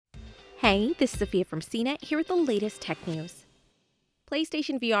Hey, this is Sophia from CNET here with the latest tech news.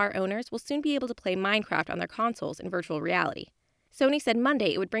 PlayStation VR owners will soon be able to play Minecraft on their consoles in virtual reality. Sony said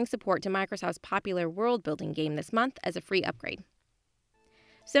Monday it would bring support to Microsoft's popular world-building game this month as a free upgrade.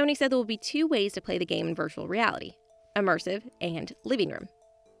 Sony said there will be two ways to play the game in virtual reality: immersive and living room.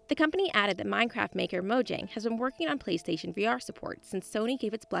 The company added that Minecraft maker Mojang has been working on PlayStation VR support since Sony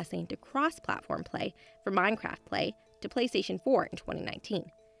gave its blessing to cross-platform play for Minecraft Play to PlayStation 4 in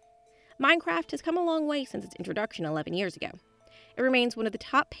 2019. Minecraft has come a long way since its introduction 11 years ago. It remains one of the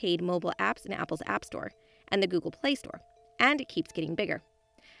top paid mobile apps in Apple's App Store and the Google Play Store, and it keeps getting bigger.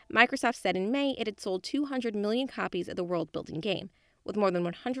 Microsoft said in May it had sold 200 million copies of the world-building game, with more than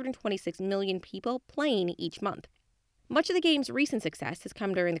 126 million people playing each month. Much of the game's recent success has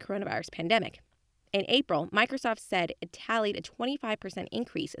come during the coronavirus pandemic. In April, Microsoft said it tallied a 25%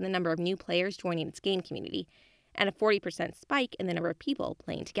 increase in the number of new players joining its game community, and a 40% spike in the number of people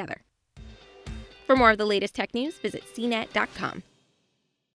playing together. For more of the latest tech news, visit cnet.com.